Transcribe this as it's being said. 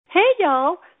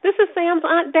y'all. This is Sam's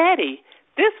Aunt Daddy.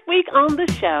 This week on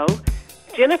the show,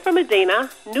 Jennifer Medina,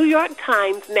 New York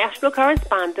Times national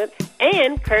correspondent,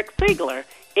 and Kirk Siegler,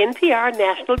 NPR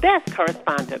national desk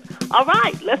correspondent. All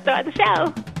right, let's start the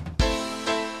show.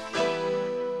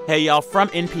 Hey, y'all, from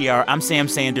NPR, I'm Sam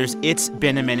Sanders. It's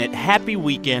been a minute. Happy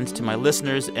weekend to my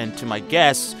listeners and to my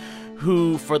guests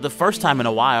who, for the first time in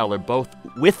a while, are both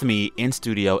with me in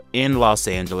studio in Los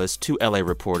Angeles. Two LA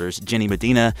reporters, Jenny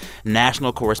Medina,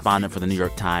 national correspondent for the New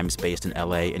York Times based in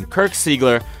LA, and Kirk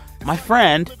Siegler, my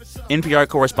friend, NPR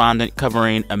correspondent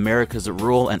covering America's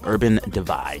rural and urban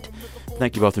divide.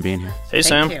 Thank you both for being here. Hey,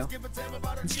 Sam. Thank you.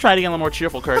 Let's try it again a little more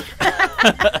cheerful, Kirk.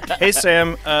 Hey,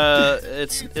 Sam.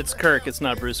 It's Kirk. It's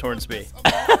not Bruce Hornsby.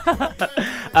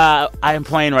 I am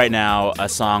playing right now a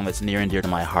song that's near and dear to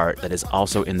my heart that is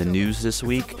also in the news this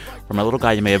week from a little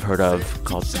guy you may have heard of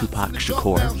called Tupac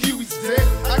Shakur.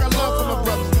 I got love for my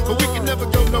brothers, but we can never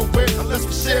go nowhere unless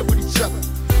we share with each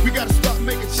other. We gotta start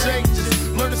making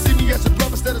changes. Learn to see me as a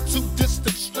brother instead of two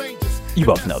distant strangers. You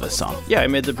both know this song. Yeah, I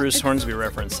made the Bruce Hornsby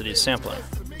reference that he's sampling.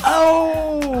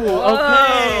 Oh,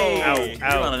 okay. Ow.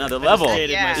 You're on another level.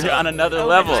 myself. You're on another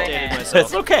level. Overstated myself.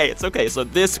 It's okay. It's okay. So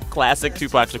this classic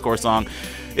Tupac Shakur song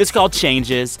is called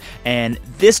Changes. And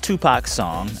this Tupac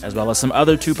song, as well as some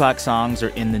other Tupac songs, are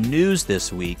in the news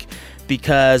this week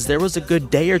because there was a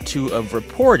good day or two of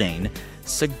reporting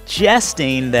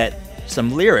suggesting that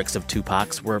some lyrics of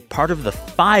Tupac's were part of the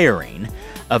firing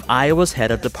of Iowa's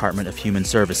head of Department of Human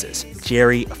Services,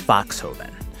 Jerry Foxhoven.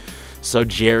 So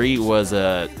Jerry was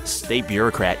a state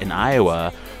bureaucrat in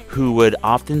Iowa who would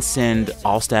often send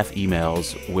all-staff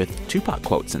emails with Tupac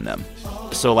quotes in them.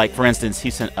 So, like, for instance, he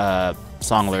sent a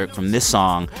song lyric from this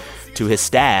song to his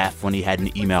staff when he had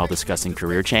an email discussing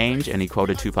career change, and he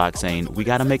quoted Tupac saying, "We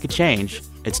got to make a change.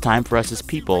 It's time for us as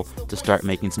people to start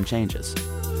making some changes."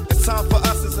 It's time for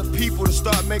us as a people to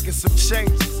start making some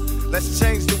changes. Let's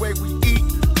change the way we eat.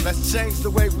 Let's change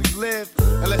the way we live.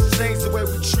 And let's change the way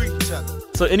we treat each other.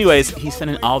 So anyways, he's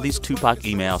sending all these Tupac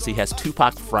emails. He has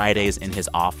Tupac Fridays in his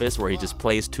office where he just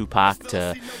plays Tupac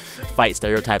to fight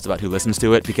stereotypes about who listens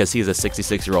to it because he's a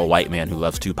 66-year-old white man who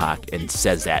loves Tupac and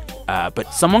says that.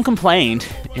 But someone complained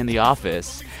in the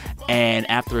office, and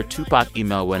after a Tupac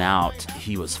email went out,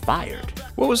 he was fired.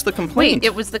 What was the complaint? Wait,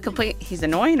 it was the complaint he's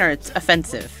annoying or it's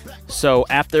offensive? So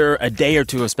after a day or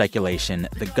two of speculation,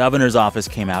 the governor's office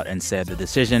came out and said the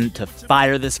decision to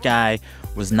fire this guy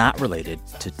was not related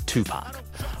to Tupac.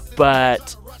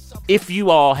 But if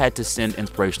you all had to send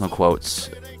inspirational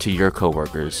quotes to your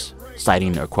coworkers,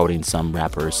 citing or quoting some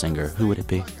rapper or singer, who would it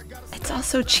be? It's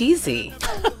also cheesy.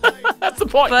 That's the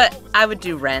point. But I would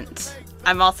do Rent.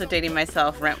 I'm also dating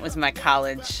myself. Rent was my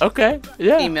college Okay,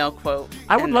 yeah. email quote.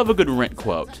 I would love a good Rent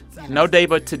quote. No day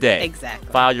but today. Exactly.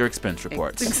 File your expense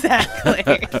reports. Exactly.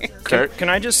 Kurt? Can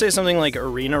I just say something like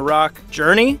Arena Rock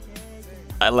Journey?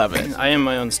 I love it. I am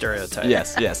my own stereotype.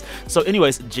 Yes. So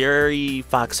anyways, Jerry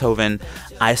Foxhoven,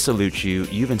 I salute you.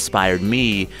 You've inspired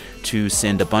me to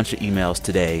send a bunch of emails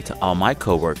today to all my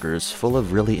coworkers full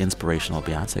of really inspirational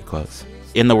Beyonce quotes.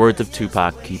 In the words of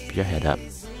Tupac, keep your head up.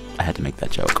 I had to make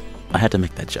that joke.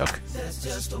 That's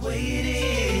just the way it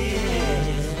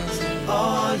is.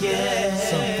 Oh, yeah.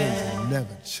 Some things will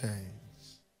never change.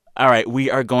 All right,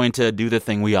 we are going to do the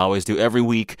thing we always do every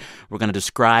week. We're going to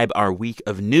describe our week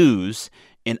of news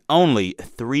in only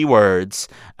 3 words.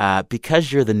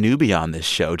 Because you're the newbie on this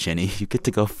show, Jenny, you get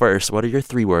to go first. What are your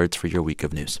 3 words for your week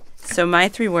of news? So my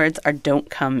 3 words are don't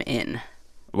come in.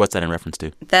 What's that in reference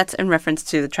to? That's in reference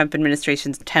to the Trump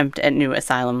administration's attempt at new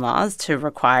asylum laws to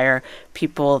require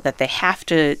people that they have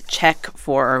to check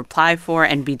for or apply for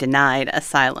and be denied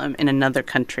asylum in another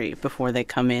country before they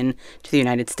come in to the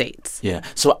United States. Yeah.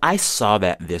 So I saw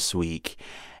that this week,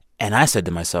 and I said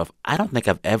to myself, I don't think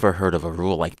I've ever heard of a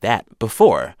rule like that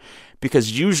before.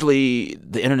 Because usually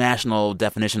the international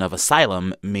definition of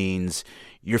asylum means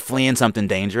you're fleeing something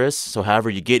dangerous. So however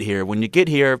you get here, when you get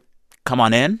here, come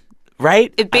on in.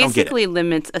 Right? It basically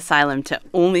limits asylum to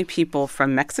only people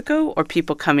from Mexico or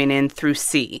people coming in through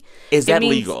sea. Is that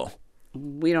legal?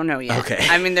 We don't know yet. Okay.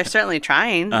 I mean, they're certainly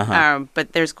trying,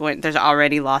 but there's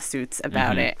already lawsuits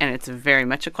about it, and it's very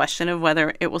much a question of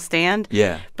whether it will stand.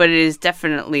 Yeah. But it is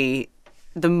definitely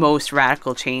the most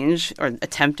radical change or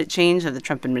attempt at change that the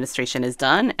Trump administration has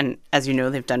done. And as you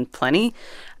know, they've done plenty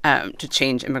to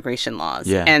change immigration laws.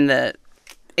 Yeah. And the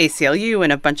ACLU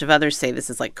and a bunch of others say this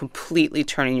is like completely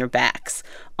turning your backs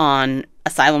on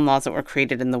asylum laws that were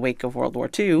created in the wake of World War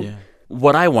II. Yeah.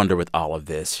 What I wonder with all of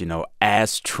this,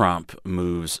 as Trump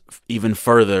moves even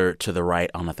further to the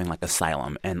right on a thing like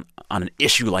asylum and on an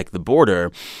issue like the border,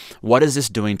 what is this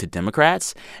doing to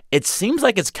Democrats? It seems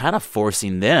like it's kind of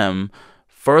forcing them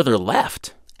further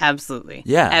left. Absolutely.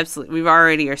 Yeah. Absolutely. We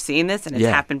already are seeing this, and it's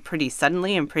Yeah. happened pretty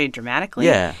suddenly and pretty dramatically.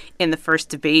 Yeah. In the first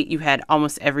debate, you had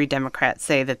almost every Democrat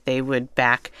say that they would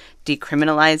back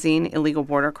decriminalizing illegal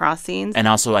border crossings. And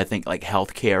also, I think, like,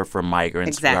 health care for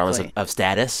migrants, regardless of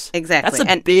status. Exactly.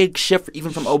 That's a big shift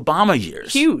even from Obama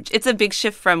years. Huge. It's a big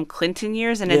shift from Clinton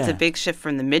years, and it's Yeah. a big shift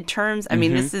from the midterms. I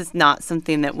mean, this is not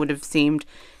something that would have seemed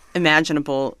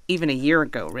imaginable even a year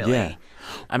ago, really. Yeah.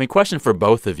 I mean, question for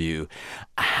both of you.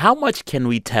 How much can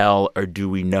we tell or do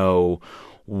we know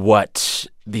what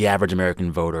the average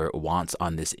American voter wants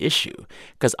on this issue?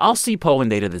 Because I'll see polling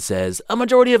data that says a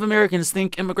majority of Americans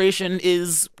think immigration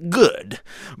is good.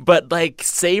 But, like,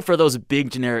 save for those big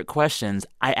generic questions,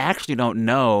 I actually don't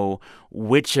know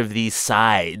which of these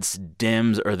sides,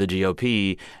 Dems or the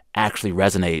GOP, actually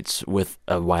resonates with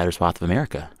a wider swath of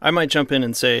America. I might jump in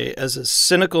and say, as a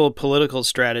cynical political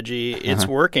strategy, it's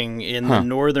working in the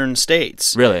northern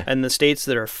states. Really? And the states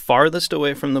that are farthest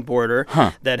away from the border,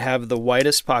 that have the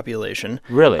whitest population.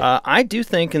 Really? I do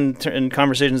think in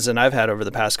conversations that I've had over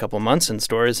the past couple months and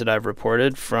stories that I've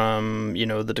reported from,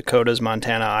 the Dakotas,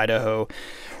 Montana, Idaho,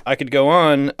 I could go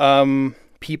on.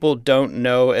 People don't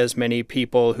know as many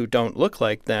people who don't look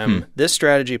like them. This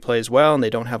strategy plays well, and they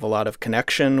don't have a lot of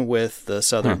connection with the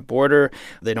southern border.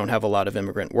 They don't have a lot of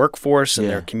immigrant workforce in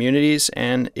their communities,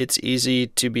 and it's easy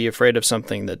to be afraid of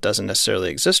something that doesn't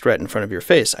necessarily exist right in front of your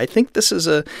face. I think this is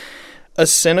a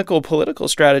cynical political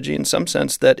strategy in some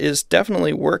sense that is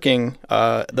definitely working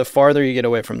the farther you get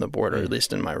away from the border, at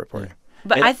least in my reporting.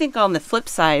 But I think on the flip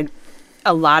side,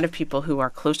 a lot of people who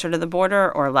are closer to the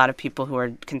border, or a lot of people who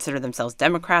are consider themselves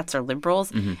Democrats or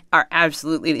liberals, are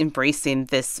absolutely embracing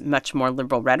this much more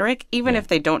liberal rhetoric, even if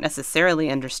they don't necessarily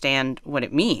understand what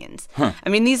it means. I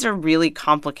mean, these are really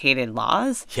complicated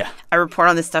laws. Yeah. I report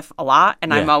on this stuff a lot,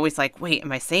 and I'm Yeah. always like, wait,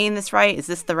 am I saying this right? Is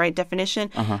this the right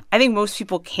definition? I think most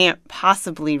people can't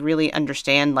possibly really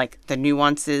understand, like, the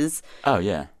nuances. Oh,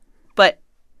 yeah. But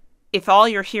if all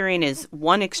you're hearing is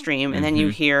one extreme, and then you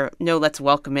hear, no, let's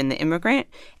welcome in the immigrant,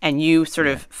 and you sort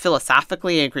of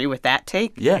philosophically agree with that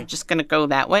take, you're just going to go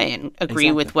that way and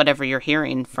agree with whatever you're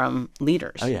hearing from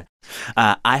leaders. Oh, yeah.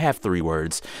 I have 3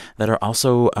 words that are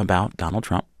also about Donald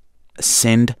Trump.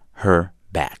 Send her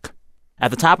back.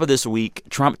 At the top of this week,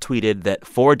 Trump tweeted that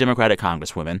 4 Democratic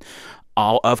congresswomen,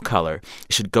 all of color,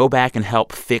 should go back and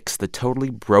help fix the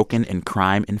totally broken and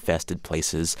crime-infested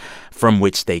places from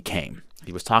which they came.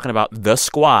 He was talking about the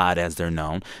squad, as they're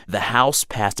known. The House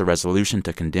passed a resolution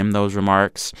to condemn those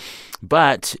remarks.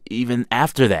 But even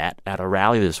after that, at a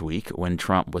rally this week, when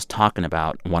Trump was talking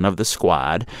about one of the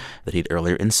squad that he'd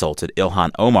earlier insulted,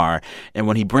 Ilhan Omar, and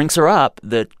when he brings her up,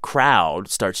 the crowd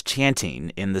starts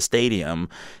chanting in the stadium,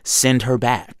 "Send her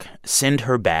back, send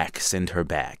her back, send her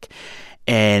back."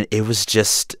 And it was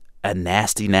just a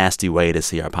nasty, nasty way to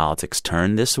see our politics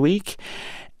turn this week.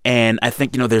 And I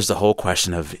think, there's the whole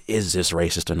question of, is this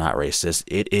racist or not racist?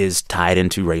 It is tied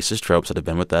into racist tropes that have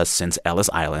been with us since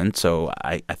Ellis Island, so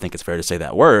I think it's fair to say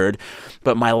that word.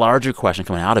 But my larger question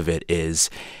coming out of it is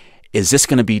this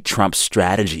going to be Trump's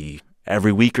strategy?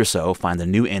 Every week or so, find a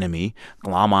new enemy,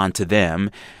 glom onto them,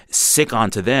 sick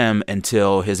onto them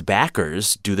until his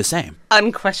backers do the same.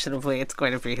 Unquestionably, it's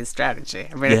going to be his strategy.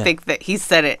 I mean, I think that he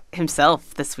said it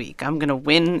himself this week. I'm going to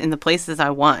win in the places I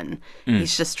won. He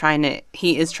is trying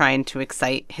to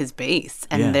excite his base.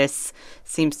 And this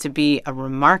seems to be a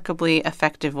remarkably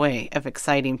effective way of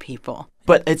exciting people.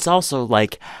 But it's also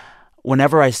like,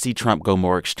 whenever I see Trump go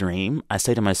more extreme, I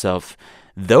say to myself,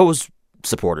 those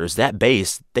supporters, that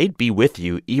base, they'd be with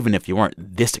you even if you weren't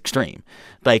this extreme.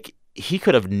 Like, he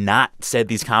could have not said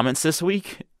these comments this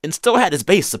week and still had his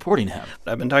base supporting him.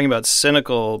 I've been talking about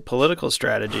cynical political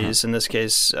strategies, in this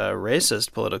case,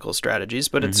 racist political strategies,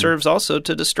 but it serves also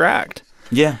to distract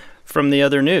from the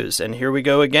other news. And here we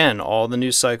go again. All the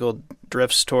news cycle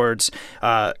drifts towards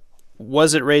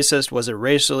was it racist? Was it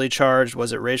racially charged?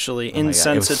 Was it racially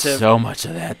insensitive? It was so much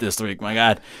of that this week. My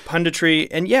God. Punditry.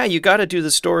 And you got to do the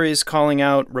stories calling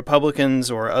out Republicans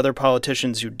or other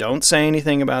politicians who don't say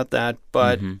anything about that.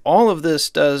 But all of this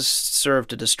does serve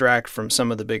to distract from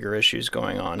some of the bigger issues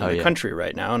going on in the country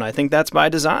right now. And I think that's by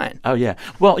design. Oh, yeah.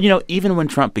 Well, even when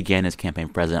Trump began his campaign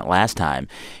for president last time,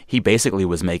 he basically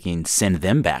was making send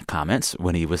them back comments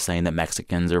when he was saying that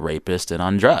Mexicans are rapists and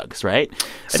on drugs, right?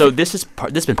 So this has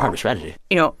been part of his strategy.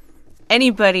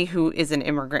 Anybody who is an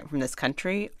immigrant from this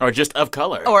country, or just of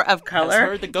color, has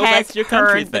heard the go back to your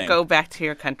country thing. Go back to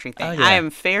your country thing. Oh, yeah. I am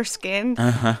fair-skinned,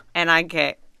 and I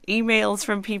get emails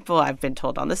from people. I've been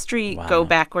told on the street, go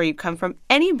back where you come from.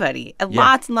 Anybody,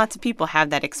 lots and lots of people have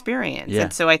that experience,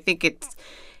 and so I think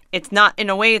it's not, in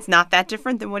a way, it's not that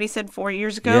different than what he said 4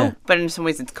 years ago, but in some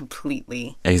ways it's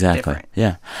completely different.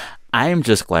 Yeah. I am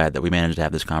just glad that we managed to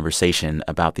have this conversation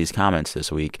about these comments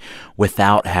this week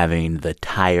without having the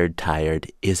tired,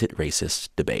 is it racist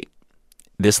debate.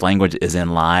 This language is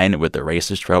in line with the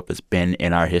racist trope that's been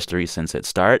in our history since its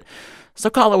start. So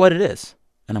call it what it is.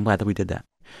 And I'm glad that we did that.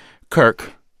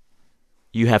 Kirk,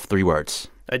 you have 3 words.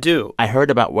 I do. I heard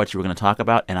about what you were going to talk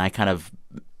about, and I kind of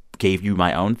gave you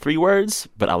my own 3 words,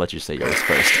 but I'll let you say yours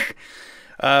first.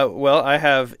 Well, I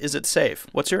have, is it safe?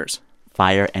 What's yours?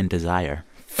 Fire and desire.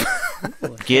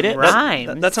 Get it?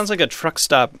 Rhymes. That sounds like a truck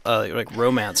stop, like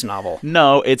romance novel.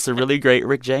 No, it's a really great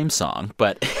Rick James song,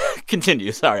 but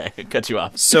continue. Sorry, I cut you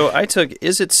off. So I took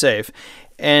Is It Safe?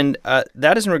 And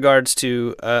that is in regards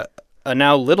to a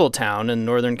now little town in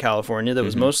Northern California that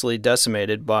was mostly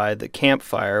decimated by the Camp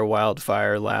Fire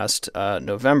wildfire last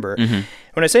November.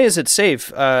 When I say is it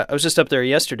safe, I was just up there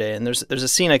yesterday, and there's a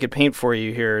scene I could paint for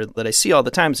you here that I see all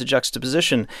the time. It's a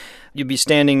juxtaposition. You'd be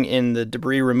standing in the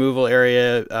debris removal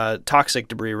area, toxic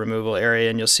debris removal area,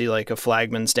 and you'll see like a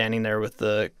flagman standing there with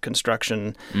the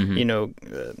construction,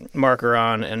 marker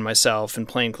on, and myself in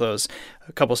plain clothes.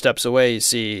 A couple steps away, you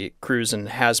see crews in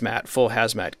full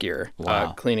hazmat gear,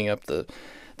 cleaning up the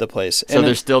place. So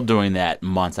they're still doing that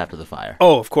months after the fire?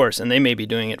 Oh, of course, and they may be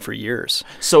doing it for years.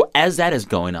 So as that is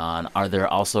going on, are there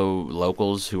also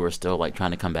locals who are still like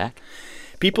trying to come back?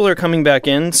 People are coming back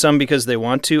in, some because they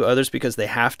want to, others because they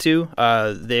have to.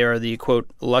 They are the, quote,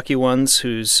 lucky ones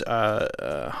whose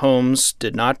homes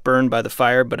did not burn by the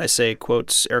fire, but I say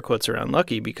quotes, air quotes around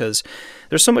lucky, because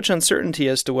there's so much uncertainty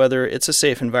as to whether it's a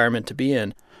safe environment to be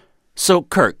in. So,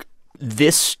 Kirk,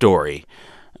 this story,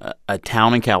 a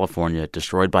town in California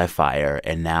destroyed by fire,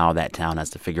 and now that town has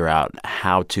to figure out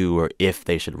how to or if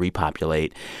they should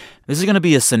repopulate. This is going to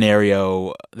be a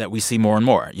scenario that we see more and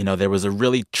more. You know, there was a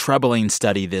really troubling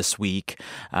study this week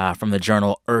from the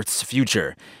journal Earth's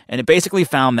Future, and it basically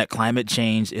found that climate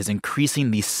change is increasing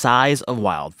the size of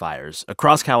wildfires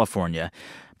across California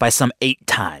by some 8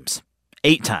 times.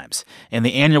 8 times. And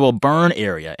the annual burn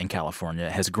area in California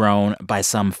has grown by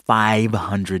some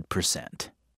 500%.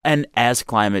 And as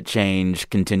climate change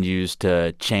continues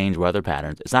to change weather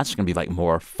patterns, it's not just going to be like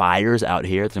more fires out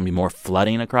here. It's going to be more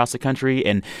flooding across the country.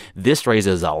 And this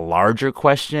raises a larger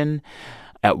question.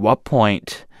 At what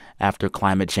point, after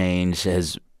climate change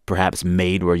has perhaps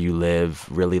made where you live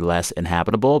really less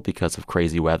inhabitable because of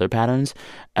crazy weather patterns,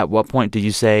 at what point do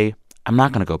you say, I'm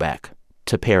not going to go back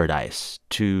to paradise,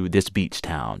 to this beach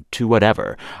town, to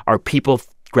whatever? Are people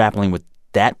grappling with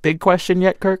that big question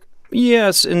yet, Kirk?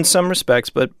 Yes, in some respects,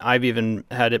 but I've even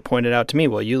had it pointed out to me,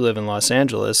 well, you live in Los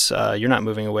Angeles, you're not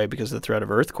moving away because of the threat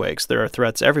of earthquakes. There are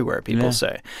threats everywhere, people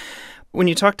say. When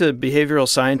you talk to behavioral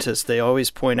scientists, they always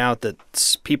point out that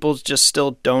people just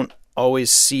still don't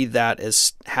always see that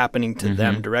as happening to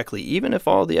them directly, even if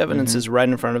all the evidence is right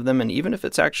in front of them and even if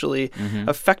it's actually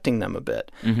affecting them a bit.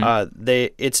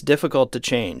 It's difficult to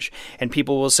change. And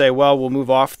people will say, well, we'll move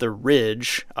off the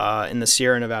ridge in the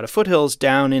Sierra Nevada foothills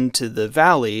down into the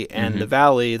valley, and the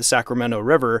valley, the Sacramento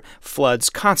River, floods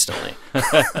constantly.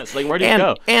 It's like, where do you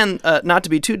go? And not to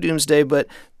be too doomsday, but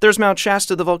there's Mount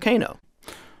Shasta, the volcano.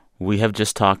 We have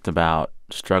just talked about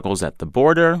struggles at the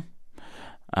border,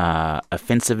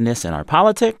 offensiveness in our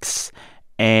politics,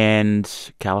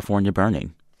 and California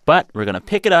burning. But we're going to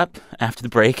pick it up after the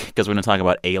break because we're going to talk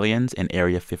about aliens in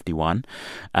Area 51.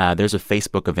 There's a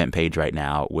Facebook event page right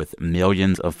now with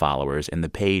millions of followers, and the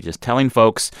page is telling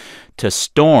folks to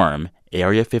storm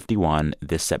Area 51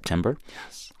 this September.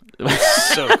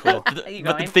 So cool.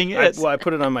 But the thing is... I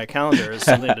put it on my calendar as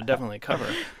something to definitely cover.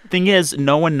 Thing is,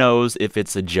 no one knows if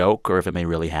it's a joke or if it may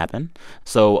really happen.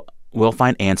 So we'll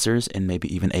find answers and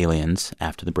maybe even aliens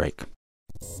after the break.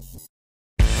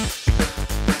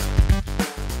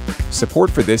 Support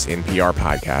for this NPR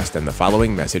podcast and the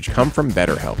following message come from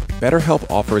BetterHelp. BetterHelp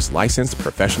offers licensed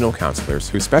professional counselors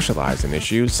who specialize in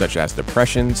issues such as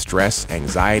depression, stress,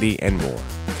 anxiety, and more.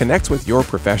 Connect with your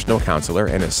professional counselor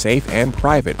in a safe and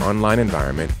private online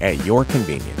environment at your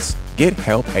convenience. Get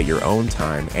help at your own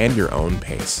time and your own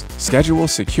pace. Schedule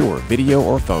secure video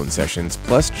or phone sessions,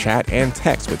 plus chat and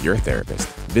text with your therapist.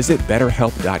 Visit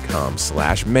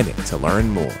BetterHelp.com/minute to learn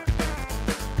more.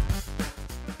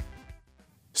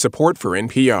 Support for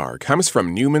NPR comes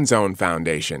from Newman's Own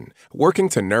Foundation, working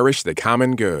to nourish the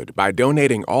common good by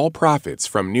donating all profits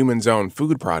from Newman's Own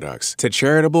food products to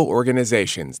charitable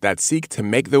organizations that seek to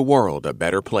make the world a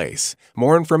better place.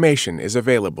 More information is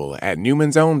available at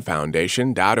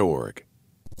newmansownfoundation.org.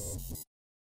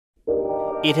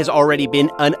 It has already been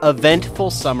an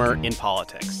eventful summer in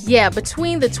politics. Yeah,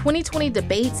 between the 2020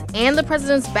 debates and the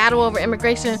president's battle over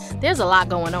immigration, there's a lot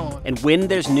going on. And when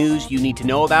there's news you need to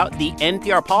know about, the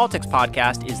NPR Politics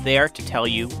podcast is there to tell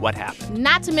you what happened.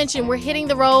 Not to mention, we're hitting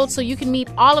the road so you can meet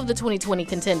all of the 2020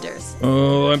 contenders.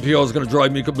 Oh, NPR is going to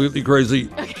drive me completely crazy.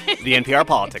 The NPR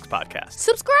Politics podcast.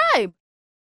 Subscribe.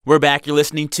 We're back. You're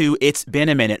listening to It's Been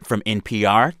a Minute from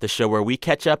NPR, the show where we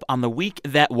catch up on the week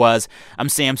that was. I'm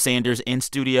Sam Sanders in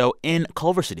studio in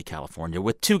Culver City, California,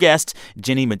 with two guests,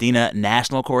 Jenny Medina,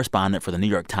 national correspondent for the New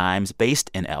York Times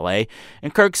based in L.A.,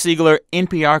 and Kirk Siegler,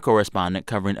 NPR correspondent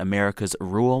covering America's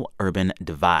rural-urban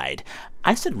divide.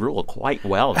 I said rural quite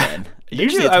well then.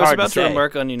 Usually it's I was hard about to say.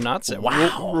 remark on you not saying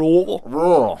Wow.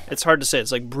 rural. It's hard to say.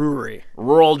 It's like brewery.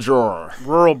 Rural drawer.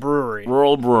 Rural brewery.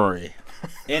 Rural brewery.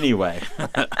 Anyway,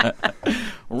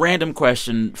 random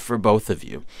question for both of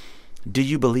you. Do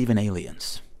you believe in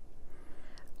aliens?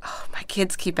 Oh, my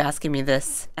kids keep asking me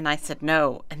this, and I said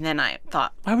no. And then I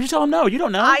thought, Why would you tell them no? You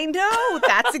don't know. I know.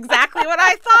 That's exactly what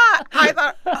I thought. I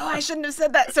thought, I shouldn't have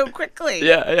said that so quickly.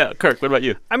 Yeah. Kirk, what about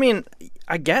you? I mean,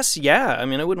 I guess, yeah. I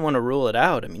mean, I wouldn't want to rule it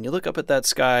out. I mean, you look up at that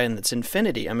sky and it's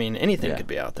infinity. I mean, anything could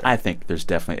be out there. I think there's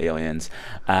definitely aliens.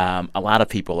 A lot of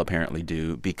people apparently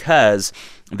do, because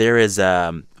there is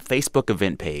a Facebook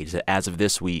event page that as of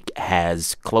this week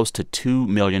has close to 2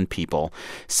 million people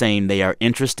saying they are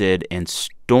interested in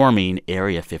storming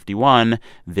Area 51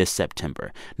 this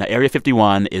September. Now, Area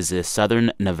 51 is a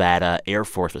southern Nevada Air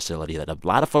Force facility that a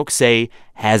lot of folks say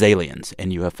has aliens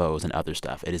and UFOs and other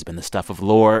stuff. It has been the stuff of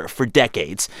lore for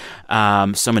decades.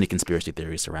 So many conspiracy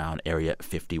theories around Area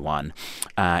 51,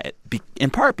 in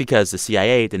part because the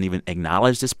CIA didn't even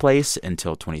acknowledge this place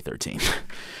until 2013.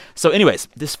 So anyways,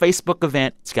 this Facebook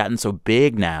event has gotten so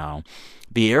big now,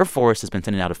 the Air Force has been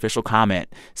sending out official comment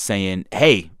saying,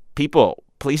 hey, people,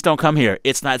 please don't come here.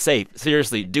 It's not safe.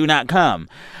 Seriously, do not come.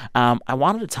 I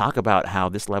wanted to talk about how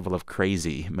this level of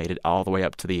crazy made it all the way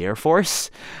up to the Air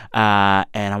Force. And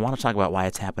I want to talk about why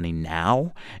it's happening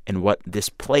now and what this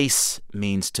place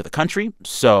means to the country.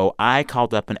 So I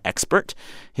called up an expert.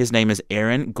 His name is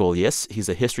Aaron Gulyas. He's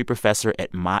a history professor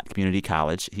at Mott Community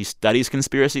College. He studies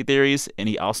conspiracy theories, and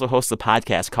he also hosts a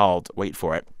podcast called, wait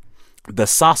for it, The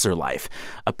Saucer Life,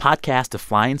 a podcast of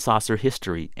flying saucer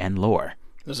history and lore.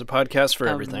 There's a podcast for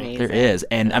everything. Amazing. There is.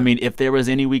 And, I mean, if there was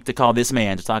any week to call this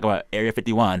man to talk about Area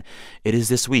 51, it is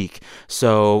this week.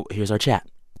 So here's our chat.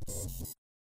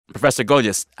 Professor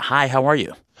Gulyas, hi, how are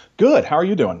you? Good. How are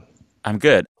you doing? I'm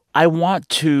good. I want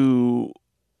to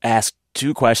ask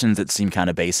two questions that seem kind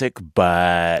of basic,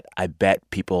 but I bet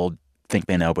people think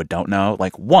they know but don't know.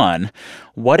 Like, one,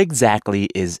 what exactly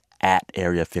is at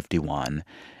Area 51?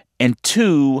 And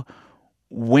two,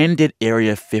 when did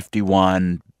Area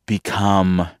 51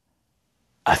 become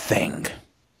a thing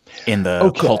in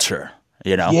the culture,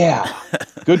 you know? Yeah,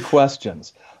 good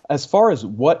questions. As far as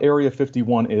what Area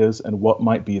 51 is and what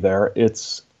might be there,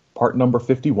 it's part number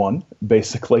 51,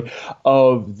 basically,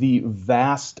 of the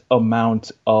vast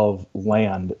amount of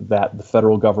land that the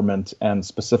federal government and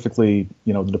specifically,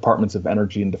 you know, the Departments of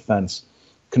Energy and Defense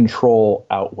control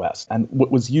out west. And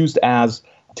what was used as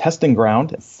testing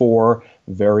ground for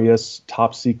various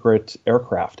top secret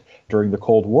aircraft during the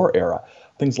Cold War era.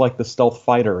 Things like the stealth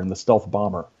fighter and the stealth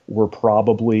bomber were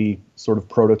probably sort of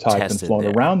prototyped Tested and flown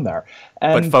there. around there.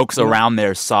 And, But folks around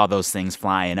there saw those things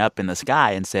flying up in the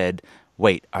sky and said,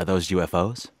 wait, are those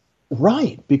UFOs?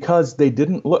 Right, because they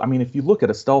didn't look. I mean, if you look at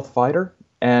a stealth fighter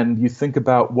and you think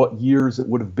about what years it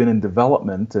would have been in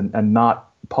development and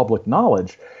not public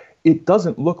knowledge, it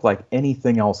doesn't look like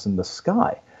anything else in the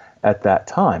sky at that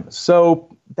time. So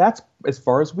that's as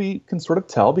far as we can sort of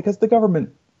tell, because the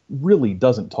government really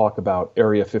doesn't talk about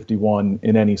Area 51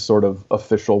 in any sort of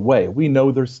official way. We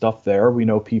know there's stuff there. We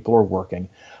know people are working.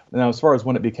 Now, as far as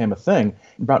when it became a thing,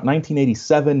 about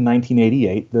 1987,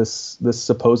 1988, this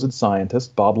supposed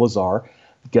scientist, Bob Lazar,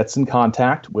 gets in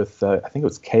contact with, I think it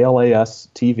was KLAS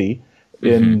TV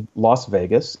in Las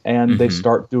Vegas, and they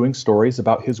start doing stories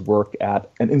about his work at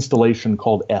an installation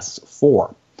called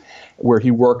S4, where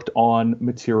he worked on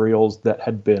materials that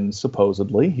had been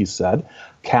supposedly, he said,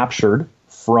 captured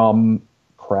from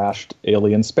crashed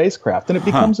alien spacecraft. And it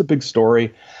becomes a big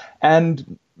story.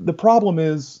 And the problem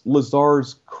is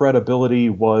Lazar's credibility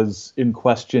was in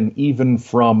question even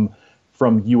from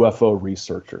UFO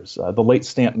researchers. The late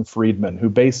Stanton Friedman, who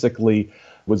basically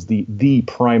was the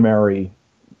primary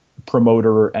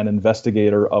promoter and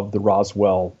investigator of the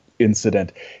Roswell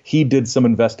incident. He did some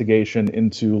investigation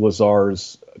into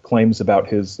Lazar's claims about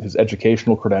his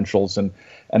educational credentials and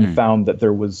found that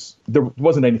there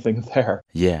wasn't anything there.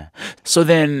 Yeah. So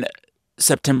then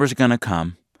September's going to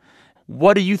come.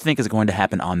 What do you think is going to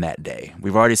happen on that day?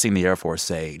 We've already seen the Air Force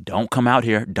say, don't come out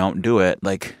here, don't do it.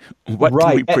 Like, what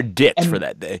can we predict for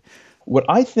that day? What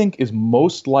I think is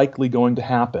most likely going to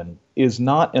happen is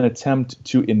not an attempt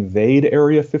to invade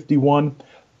Area 51,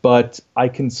 but I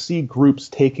can see groups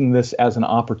taking this as an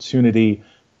opportunity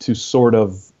to sort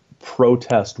of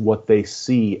protest what they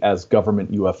see as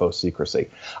government UFO secrecy.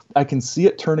 I can see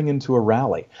it turning into a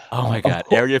rally. Oh, my God.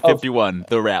 Area 51,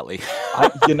 the rally.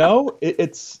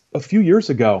 It's a few years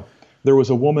ago, there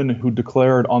was a woman who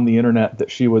declared on the internet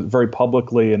that she was very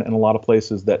publicly and in a lot of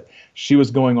places that she was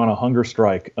going on a hunger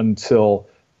strike until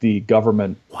the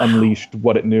government unleashed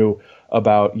what it knew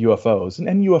about UFOs.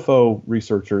 And UFO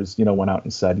researchers, went out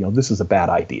and said, this is a bad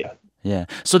idea. Yeah.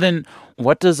 So then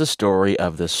what does the story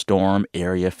of the Storm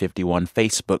Area 51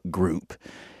 Facebook group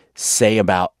say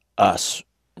about us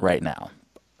right now?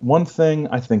 One thing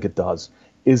I think it does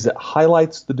is it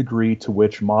highlights the degree to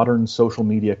which modern social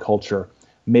media culture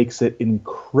makes it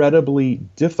incredibly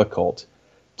difficult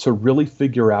to really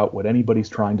figure out what anybody's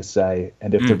trying to say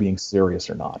and if they're being serious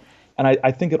or not. And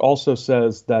I think it also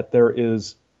says that there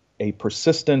is a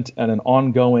persistent and an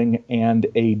ongoing and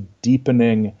a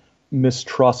deepening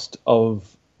mistrust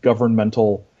of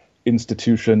governmental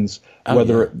institutions,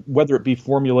 whether it be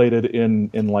formulated in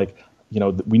like,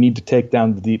 we need to take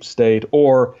down the deep state,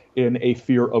 or in a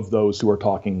fear of those who are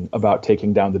talking about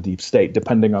taking down the deep state,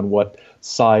 depending on what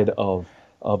side of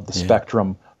the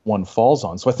spectrum one falls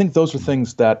on. So I think those are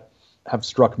things that have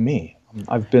struck me.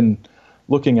 I've been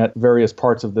looking at various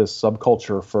parts of this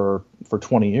subculture for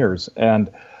 20 years, and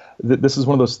this is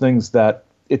one of those things that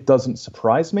it doesn't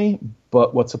surprise me,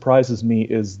 but what surprises me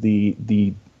is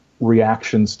the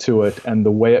reactions to it and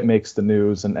the way it makes the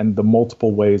news and the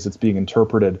multiple ways it's being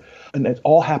interpreted. And it's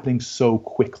all happening so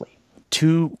quickly.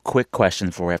 2 quick questions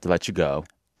before we have to let you go.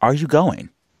 Are you going?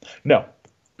 No.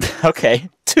 Okay.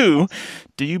 2,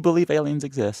 do you believe aliens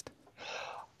exist?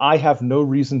 I have no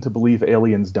reason to believe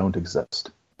aliens don't exist.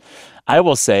 I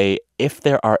will say, if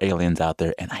there are aliens out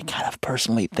there, and I kind of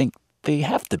personally think they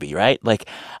have to be, right? Like,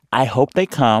 I hope they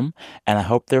come, and I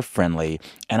hope they're friendly,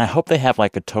 and I hope they have,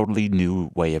 like, a totally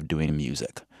new way of doing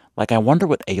music. Like, I wonder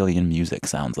what alien music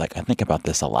sounds like. I think about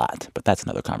this a lot, but that's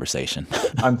another conversation.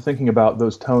 I'm thinking about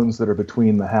those tones that are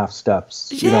between the half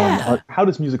steps. Yeah. How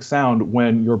does music sound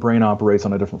when your brain operates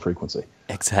on a different frequency?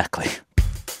 Exactly.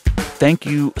 Thank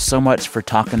you so much for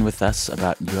talking with us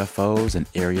about UFOs and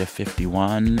Area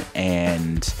 51,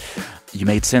 and you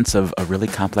made sense of a really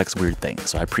complex, weird thing,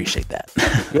 so I appreciate that.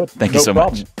 Good. Thank you so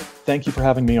much. Thank you for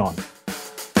having me on.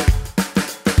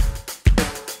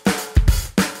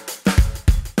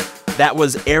 That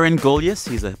was Aaron Gulyas.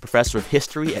 He's a professor of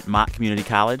history at Mott Community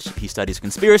College. He studies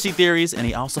conspiracy theories, and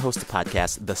he also hosts a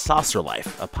podcast, The Saucer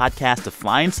Life, a podcast of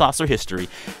flying saucer history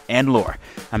and lore.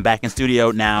 I'm back in studio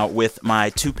now with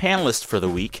my 2 panelists for the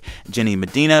week, Jenny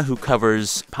Medina, who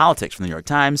covers politics from the New York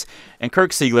Times, and Kirk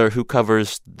Siegler, who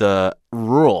covers the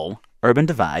rural-urban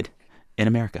divide in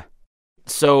America.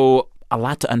 So a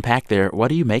lot to unpack there. What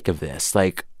do you make of this?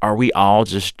 Like, are we all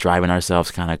just driving ourselves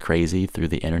kind of crazy through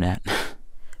the internet?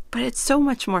 But it's so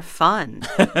much more fun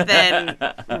than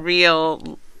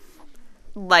real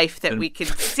life that we can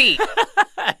see.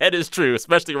 It is true,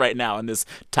 especially right now in this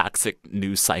toxic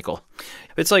news cycle.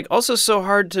 It's like also so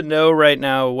hard to know right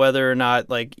now whether or not,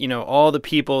 like, all the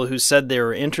people who said they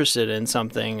were interested in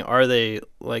something, are they,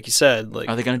 like you said, like,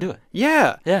 are they going to do it?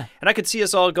 Yeah. Yeah. And I could see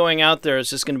us all going out there. It's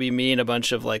just going to be me and a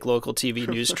bunch of like local TV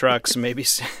news trucks, maybe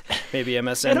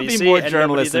MSNBC. It'll be more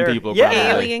journalists than people. Yeah.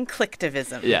 Probably. Alien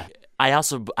clicktivism. Yeah. I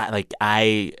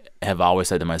have always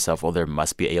said to myself, well, there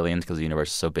must be aliens because the universe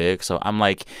is so big. So I'm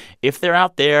like, if they're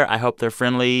out there, I hope they're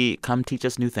friendly. Come teach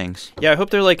us new things. Yeah, I hope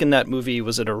they're like in that movie,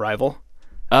 was it Arrival?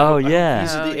 Oh, yeah.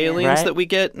 These are the aliens right? that we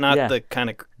get, not the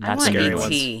kind of scary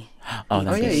ones. Oh,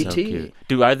 that's so cute.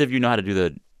 Do either of you know how to do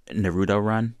the Naruto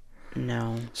run?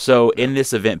 No. So in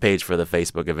this event page for the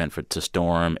Facebook event to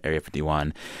storm Area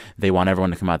 51, they want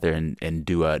everyone to come out there and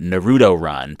do a Naruto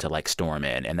run to like storm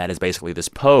in. And that is basically this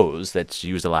pose that's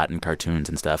used a lot in cartoons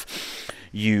and stuff.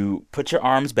 You put your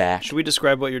arms back. Should we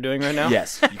describe what you're doing right now?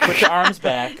 Yes. You put your arms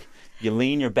back. You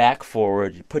lean your back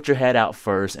forward. You put your head out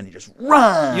first, and you just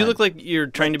run. You look like you're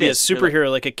trying to be a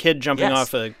superhero, like a kid jumping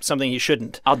off something he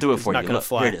shouldn't. I'll do it for you. Not going to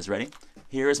fly. Here it is. Ready?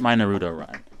 Here is my Naruto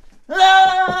run.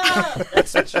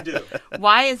 That's what you do.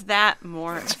 Why is that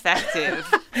more effective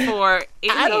for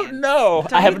aliens? I don't know.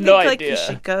 Don't I have no idea. Like you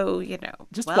should go,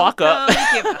 just walk up,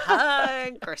 give a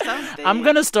hug or something. I'm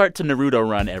gonna start to Naruto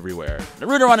run everywhere.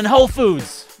 Naruto run in Whole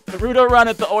Foods. Naruto run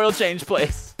at the oil change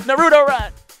place. Naruto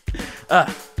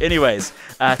run. Anyways,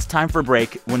 it's time for a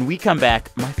break. When we come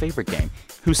back, my favorite game.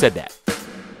 Who said that?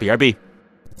 BRB.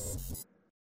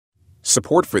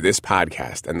 Support for this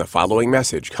podcast and the following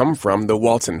message come from the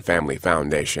Walton Family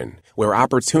Foundation, where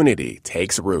opportunity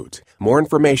takes root. More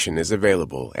information is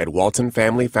available at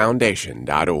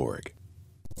waltonfamilyfoundation.org.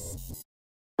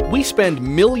 We spend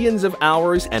millions of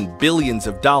hours and billions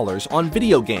of dollars on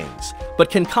video games, but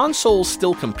can consoles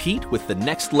still compete with the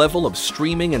next level of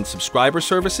streaming and subscriber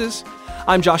services?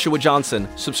 I'm Joshua Johnson.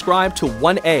 Subscribe to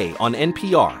 1A on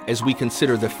NPR as we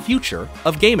consider the future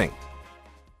of gaming.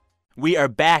 We are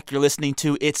back. You're listening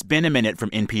to It's Been a Minute from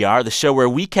NPR, the show where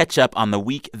we catch up on the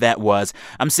week that was.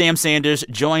 I'm Sam Sanders,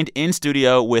 joined in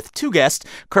studio with two guests,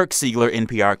 Kirk Siegler,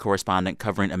 NPR correspondent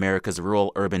covering America's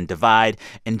rural-urban divide,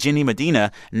 and Jenny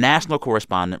Medina, national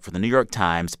correspondent for the New York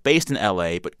Times, based in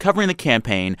L.A., but covering the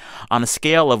campaign on a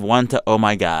scale of 1 to oh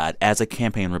my God. As a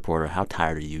campaign reporter, how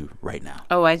tired are you right now?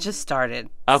 Oh, I just started.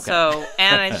 Okay.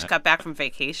 And I just got back from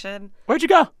vacation. Where'd you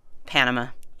go? Panama.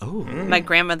 Oh. My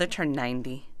grandmother turned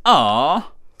 90.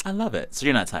 Aw, I love it. So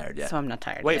you're not tired yet. So I'm not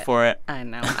tired Wait yet. for it. I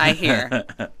know. I hear.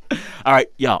 All right,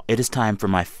 y'all, it is time for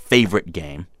my favorite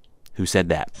game, Who Said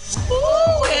That?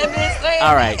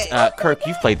 All right, Kirk,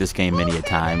 you've played this game many a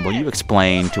time. Will you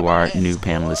explain to our new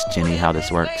panelist, Jenny, how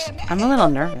this works? I'm a little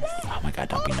nervous. Oh, my God,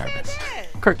 don't be nervous.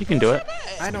 Kirk, you can do it.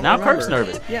 I don't Now remember. Kirk's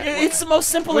nervous. Yeah. It's the most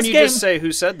simplest When you game. just say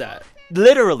who said that.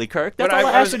 Literally, Kirk. That's all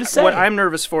I asked you to say. What I'm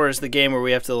nervous for is the game where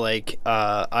we have to, like,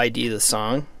 ID the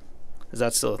song. Is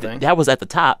that still a thing? That was at the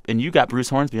top, and you got Bruce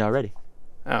Hornsby already.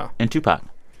 Oh. And Tupac.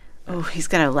 Oh, he's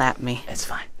going to lap me. It's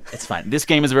fine. It's fine. This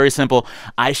game is very simple.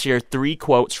 I share 3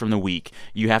 quotes from the week.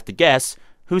 You have to guess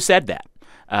who said that.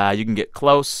 You can get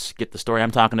close, get the story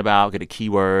I'm talking about, get a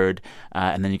keyword,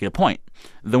 and then you get a point.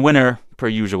 The winner, per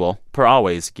usual, per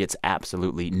always, gets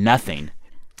absolutely nothing.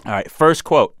 All right, first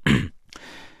quote.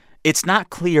 It's not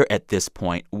clear at this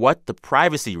point what the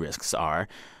privacy risks are,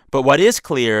 but what is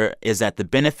clear is that the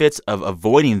benefits of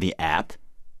avoiding the app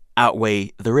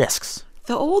outweigh the risks.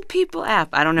 The old people app.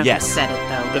 I don't know if you said it,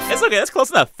 though. It's okay. That's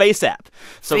close enough. Face App.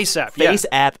 So Face App, Face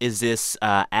App is this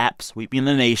app sweeping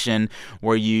the nation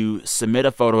where you submit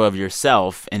a photo of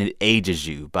yourself and it ages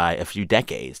you by a few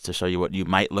decades to show you what you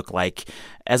might look like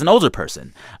as an older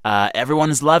person.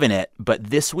 Everyone's loving it. But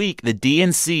this week, the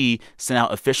DNC sent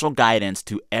out official guidance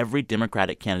to every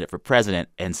Democratic candidate for president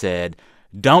and said,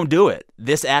 don't do it.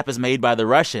 This app is made by the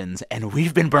Russians, and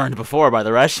we've been burned before by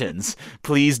the Russians.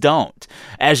 Please don't.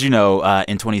 As you know,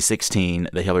 in 2016,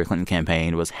 the Hillary Clinton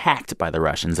campaign was hacked by the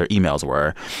Russians. Their emails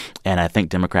were. And I think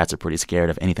Democrats are pretty scared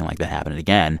of anything like that happening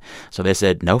again. So they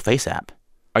said, no Face App.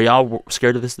 Are y'all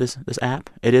scared of this app?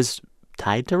 It is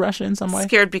tied to Russia in some way?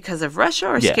 Scared because of Russia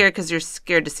or scared because you're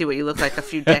scared to see what you look like a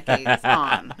few decades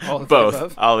on?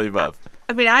 Both. All of the above.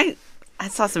 I mean, I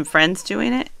saw some friends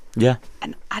doing it. Yeah.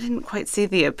 And I didn't quite see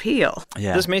the appeal.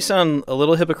 Yeah. This may sound a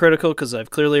little hypocritical because I've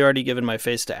clearly already given my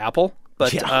face to Apple,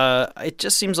 but it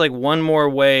just seems like one more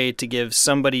way to give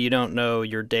somebody you don't know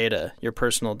your data, your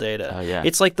personal data. Oh, yeah.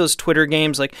 It's like those Twitter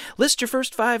games, like, list your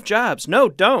first 5 jobs. No,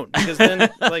 don't, because then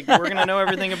like we're going to know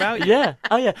everything about you. Yeah.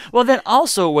 Oh, yeah. Well, then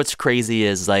also what's crazy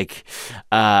is like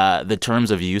the terms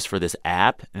of use for this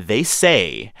app, they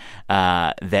say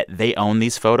that they own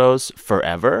these photos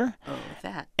forever. Oh,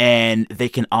 that. And they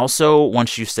can also,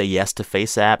 once you say yes to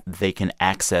Face App, they can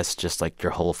access just like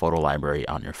your whole photo library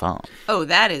on your phone. Oh,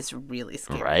 that is really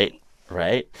scary.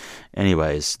 Right.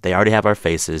 Anyways, they already have our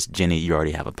faces. Jenny, you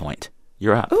already have a point.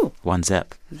 You're up. Ooh. 1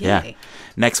 zip. Yay. Yeah.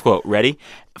 Next quote. Ready?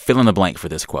 Fill in the blank for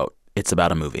this quote. It's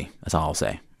about a movie. That's all I'll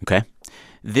say. Okay?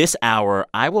 This hour,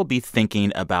 I will be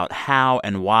thinking about how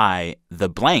and why the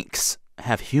blanks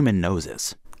have human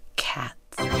noses. Cats.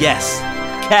 Yes.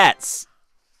 Cats.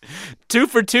 2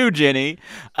 for 2, Jenny.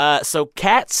 So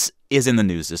Cats is in the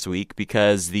news this week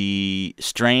because the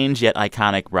strange yet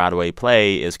iconic Broadway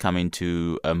play is coming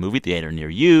to a movie theater near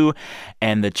you,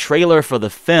 and the trailer for the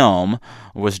film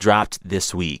was dropped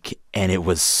this week, and it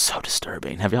was so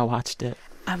disturbing. Have y'all watched it?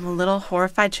 I'm a little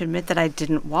horrified to admit that I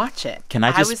didn't watch it. Can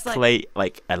I just play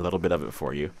like a little bit of it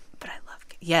for you? But I love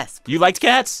Cats. Yes. You liked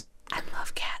Cats? I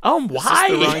love Cats. Oh, why?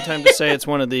 This is the wrong time to say it's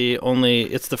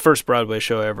it's the first Broadway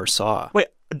show I ever saw. Wait,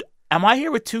 am I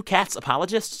here with 2 Cats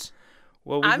apologists?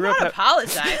 Well, I'm not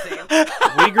apologizing.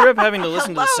 We grew up having to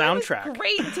listen to the soundtrack. It was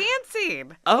great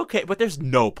dancing. Okay, but there's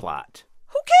no plot.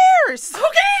 Who cares? Who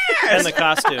cares? And the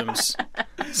costumes.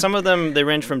 Some of them, they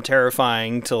range from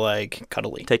terrifying to, like,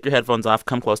 cuddly. Take your headphones off.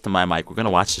 Come close to my mic. We're going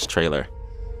to watch this trailer.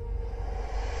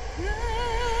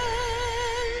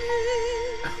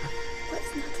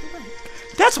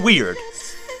 That's weird.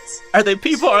 Are they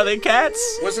people? Are they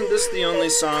cats? Wasn't this the only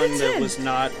song that was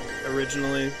not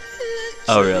originally?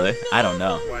 Oh, really? I don't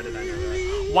know. Why did I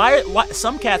know that? Why?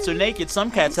 Some cats are naked. Some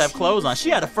cats have clothes on. She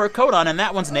had a fur coat on, and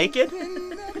that one's naked.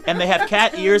 and they have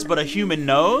cat ears but a human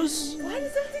nose? Why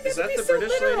does everything Is have that to be the so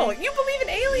British literal? lady? You believe in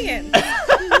aliens.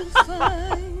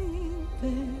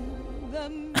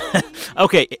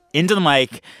 Okay, into the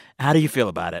mic. How do you feel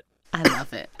about it? I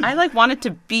love it. I want it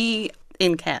to be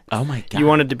in Cats. Oh my God. You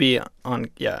wanted to be on,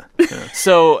 yeah.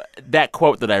 So that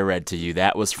quote that I read to you,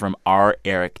 that was from R.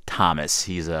 Eric Thomas.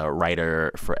 He's a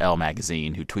writer for Elle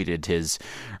magazine who tweeted his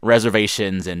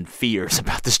reservations and fears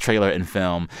about this trailer and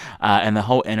film. And the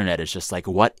whole internet is just like,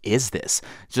 what is this?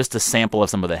 Just a sample of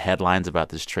some of the headlines about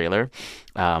this trailer.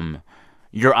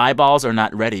 Your eyeballs are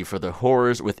not ready for the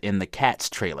horrors within the Cats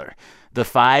trailer. The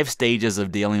 5 stages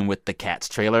of dealing with the Cats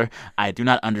trailer. I do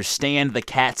not understand the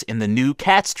cats in the new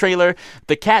Cats trailer.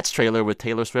 The Cats trailer with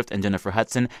Taylor Swift and Jennifer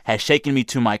Hudson has shaken me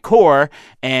to my core,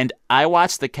 and I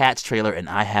watched the Cats trailer and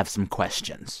I have some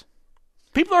questions.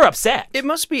 People are upset. It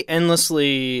must be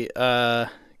endlessly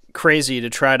crazy to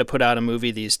try to put out a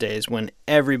movie these days when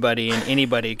everybody and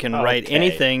anybody can write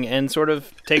anything and sort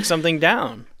of take something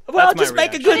down. Well, just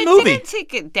make a good But movie. It didn't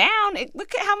take it down.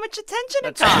 Look at how much attention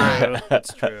it got.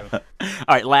 That's true. All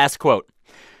right, last quote.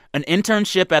 An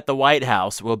internship at the White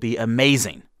House will be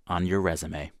amazing on your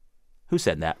resume. Who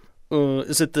said that?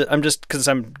 Is it because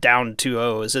I'm down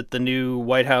 2-0. Is it the new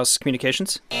White House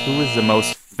communications? Who is the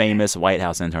most famous White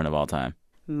House intern of all time?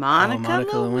 Monica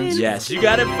Lewinsky. Yes, you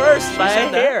got it first by a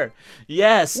hair.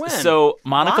 Yes. When? So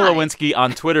Monica Why? Lewinsky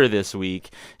on Twitter this week,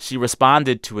 she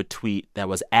responded to a tweet that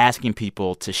was asking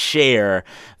people to share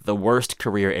the worst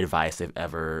career advice they've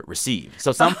ever received.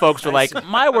 So some folks were like,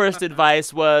 my worst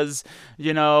advice was,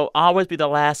 always be the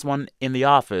last one in the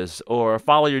office or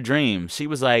follow your dreams. She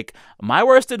was like, my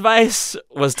worst advice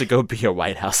was to go be a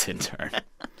White House intern.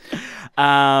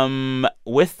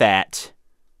 With that,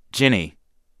 Jenny,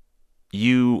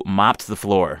 you mopped the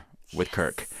floor with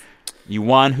Kirk. You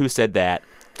won Who Said That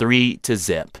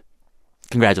 3-0.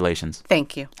 Congratulations.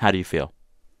 Thank you. How do you feel?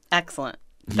 Excellent.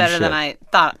 You Better than should. I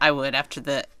thought I would after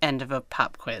the end of a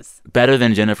pop quiz. Better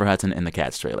than Jennifer Hudson in the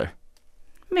Cats trailer.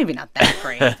 Maybe not that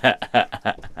great.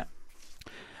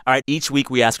 All right, each week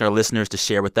we ask our listeners to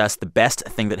share with us the best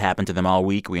thing that happened to them all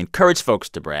week. We encourage folks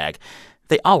to brag.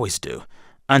 They always do.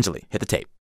 Anjali, hit the tape.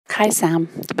 Hi, Sam.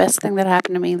 The best thing that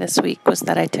happened to me this week was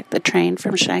that I took the train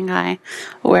from Shanghai,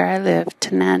 where I live, to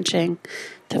Nanjing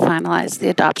to finalize the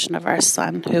adoption of our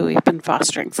son, who we've been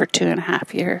fostering for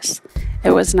 2.5 years.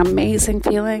 It was an amazing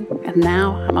feeling, and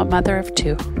now I'm a mother of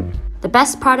 2. The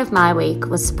best part of my week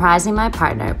was surprising my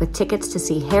partner with tickets to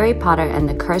see Harry Potter and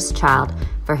the Cursed Child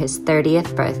for his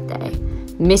 30th birthday.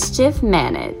 Mischief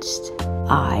managed.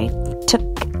 I took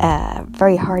a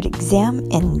very hard exam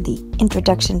in the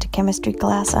introduction to chemistry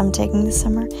class I'm taking this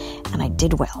summer, and I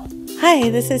did well.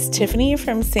 Hi, this is Tiffany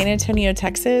from San Antonio,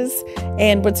 Texas,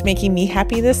 and what's making me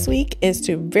happy this week is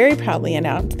to very proudly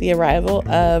announce the arrival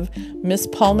of Miss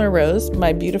Palmer Rose,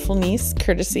 my beautiful niece,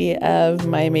 courtesy of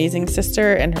my amazing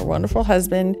sister and her wonderful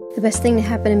husband. The best thing that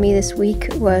happened to me this week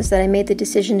was that I made the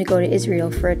decision to go to Israel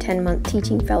for a 10-month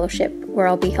teaching fellowship where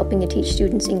I'll be helping to teach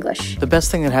students English. The best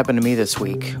thing that happened to me this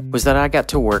week was that I got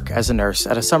to work as a nurse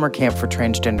at a summer camp for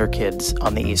transgender kids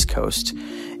on the East Coast.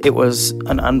 It was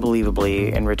an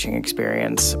unbelievably enriching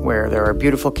experience where there are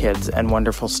beautiful kids and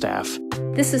wonderful staff.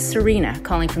 This is Serena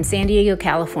calling from San Diego,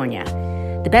 California.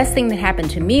 The best thing that happened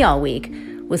to me all week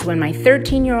was when my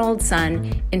 13-year-old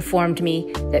son informed me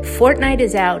that Fortnite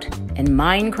is out and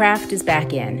Minecraft is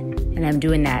back in, and I'm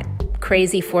doing that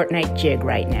crazy Fortnite jig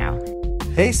right now.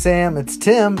 Hey Sam, it's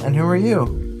Tim, and who are you?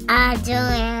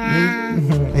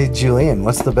 Julian. Hey Julian,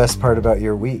 what's the best part about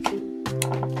your week?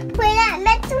 Playing at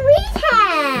Metro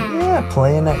Rehab. Yeah,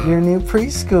 playing at your new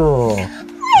preschool.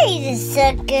 Wait a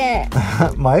second.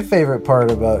 My favorite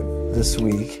part about this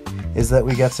week is that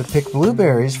we got to pick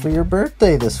blueberries for your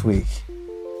birthday this week.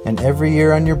 And every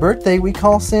year on your birthday, we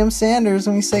call Sam Sanders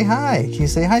and we say hi. Can you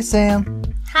say hi, Sam?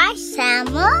 Hi,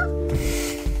 Samuel.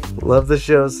 Love the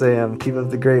show, Sam. Keep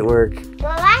up the great work.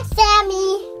 Bye,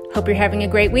 Sammy. Hope you're having a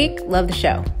great week. Love the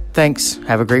show. Thanks.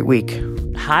 Have a great week.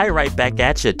 Hi, right back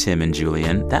at you, Tim and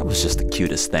Julian. That was just the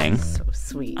cutest thing. So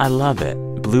sweet. I love it.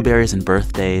 Blueberries and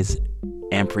birthdays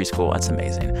and preschool. That's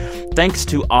amazing. Thanks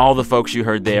to all the folks you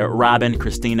heard there. Robin,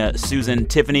 Christina, Susan,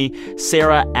 Tiffany,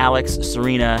 Sarah, Alex,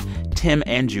 Serena, Tim,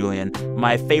 and Julian.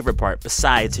 My favorite part,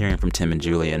 besides hearing from Tim and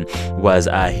Julian, was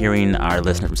hearing our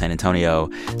listener from San Antonio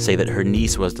say that her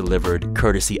niece was delivered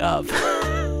courtesy of.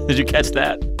 Did you catch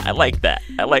that? I like that.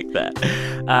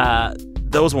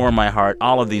 Those warm my heart.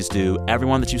 All of these do.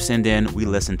 Everyone that you send in, we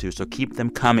listen to. So keep them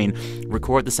coming.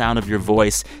 Record the sound of your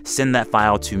voice. Send that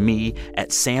file to me at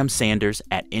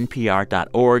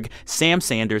samsanders@npr.org.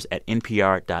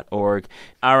 samsanders@npr.org.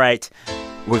 All right.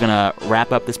 we're going to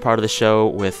wrap up this part of the show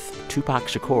with Tupac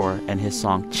Shakur and his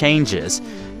song Changes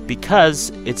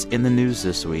because it's in the news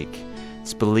this week.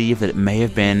 It's believed that it may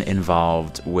have been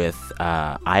involved with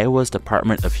Iowa's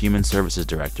Department of Human Services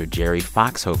Director Jerry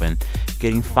Foxhoven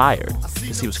getting fired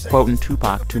because he was quoting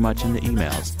Tupac too much in the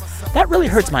emails. That really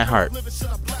hurts my heart.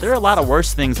 There are a lot of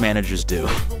worse things managers do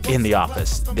in the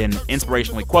office than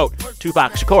inspirationally quote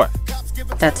Tupac Shakur.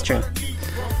 That's true.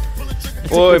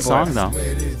 It's a good song, though.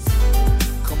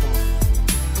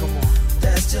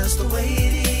 That's just the way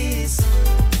it is.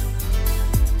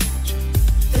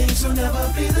 Things will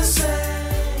never be the same.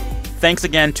 Thanks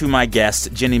again to my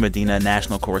guest, Jenny Medina,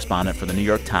 national correspondent for The New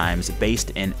York Times,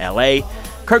 based in L.A.,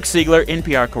 Kirk Siegler,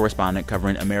 NPR correspondent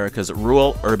covering America's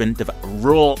rural urban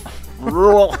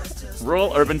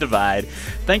divide.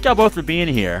 Thank y'all both for being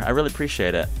here. I really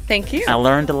appreciate it. Thank you. I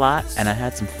learned a lot, and I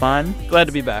had some fun. Glad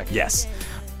to be back. Yes.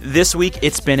 This week,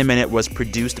 It's Been a Minute was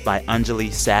produced by Anjali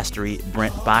Sastry,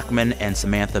 Brent Bachman, and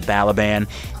Samantha Balaban.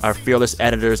 Our fearless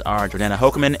editors are Jordana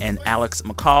Hokeman and Alex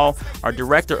McCall. Our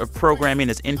director of programming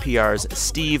is NPR's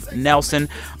Steve Nelson.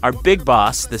 Our big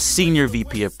boss, the senior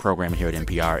VP of programming here at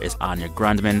NPR, is Anya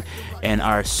Grundman. And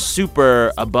our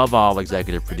super, above all,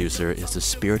 executive producer is the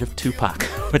spirit of Tupac,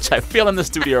 which I feel in the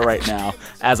studio right now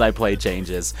as I play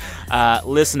Changes.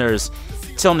 Listeners,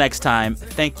 till next time,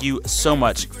 thank you so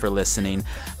much for listening.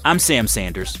 I'm Sam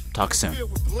Sanders. Talk soon.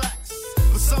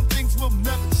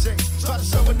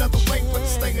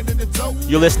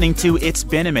 You're listening to It's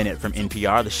Been a Minute from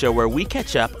NPR, the show where we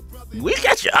catch up.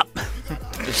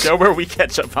 The show where we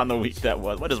catch up on the week that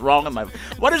was. What is wrong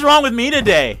with me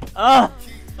today?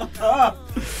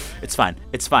 It's fine.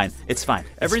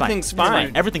 Everything's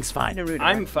fine. Everything's fine.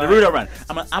 I'm fine. Naruto run.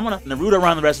 I'm gonna Naruto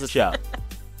run the rest of the show.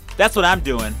 That's what I'm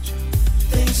doing.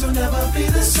 Things will never be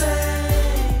the same.